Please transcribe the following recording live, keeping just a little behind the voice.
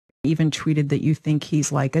even tweeted that you think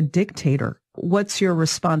he's like a dictator. What's your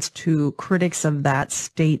response to critics of that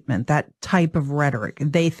statement, that type of rhetoric?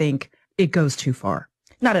 They think it goes too far.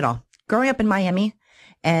 Not at all. Growing up in Miami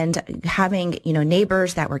and having,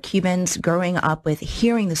 neighbors that were Cubans, growing up with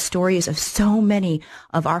hearing the stories of so many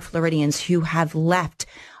of our Floridians who have left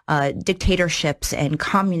dictatorships and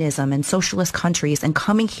communism and socialist countries and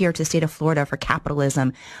coming here to the state of Florida for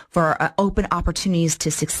capitalism, for open opportunities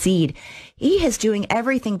to succeed. He is doing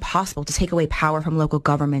everything possible to take away power from local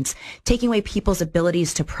governments, taking away people's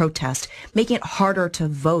abilities to protest, making it harder to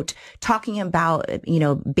vote, talking about,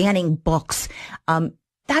 banning books.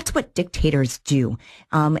 That's what dictators do.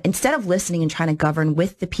 Instead of listening and trying to govern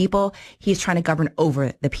with the people, he's trying to govern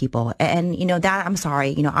over the people. And, that, I'm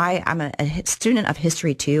sorry, I'm a student of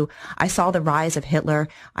history too. I saw the rise of Hitler.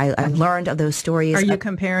 I've learned of those stories. Are you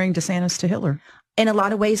comparing DeSantis to Hitler? In a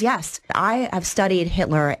lot of ways, yes. I have studied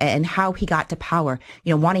Hitler and how he got to power,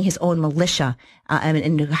 wanting his own militia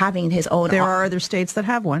and having his own. There are other states that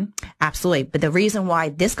have one. Absolutely. But the reason why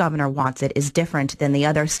this governor wants it is different than the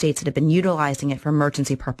other states that have been utilizing it for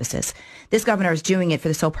emergency purposes. This governor is doing it for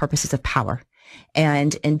the sole purposes of power.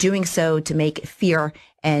 And in doing so to make fear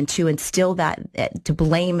and to instill that, to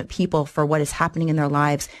blame people for what is happening in their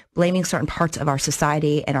lives, blaming certain parts of our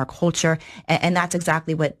society and our culture. And that's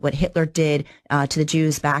exactly what Hitler did to the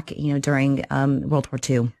Jews back, during World War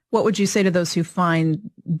II. What would you say to those who find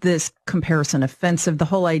this comparison offensive, the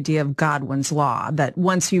whole idea of Godwin's law, that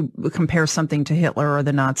once you compare something to Hitler or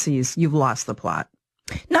the Nazis, you've lost the plot?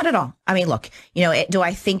 Not at all. I mean, look, do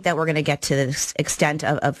I think that we're going to get to the extent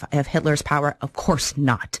of Hitler's power? Of course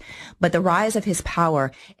not. But the rise of his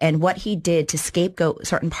power and what he did to scapegoat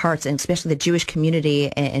certain parts, and especially the Jewish community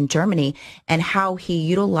in Germany, and how he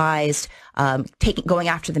utilized going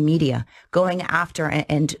after the media, going after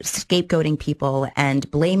and scapegoating people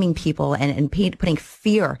and blaming people and putting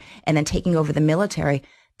fear and then taking over the military.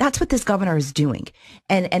 That's what this governor is doing.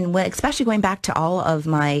 And when, especially going back to all of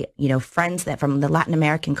my, friends that from the Latin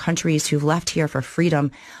American countries who've left here for freedom,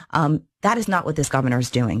 that is not what this governor is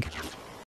doing.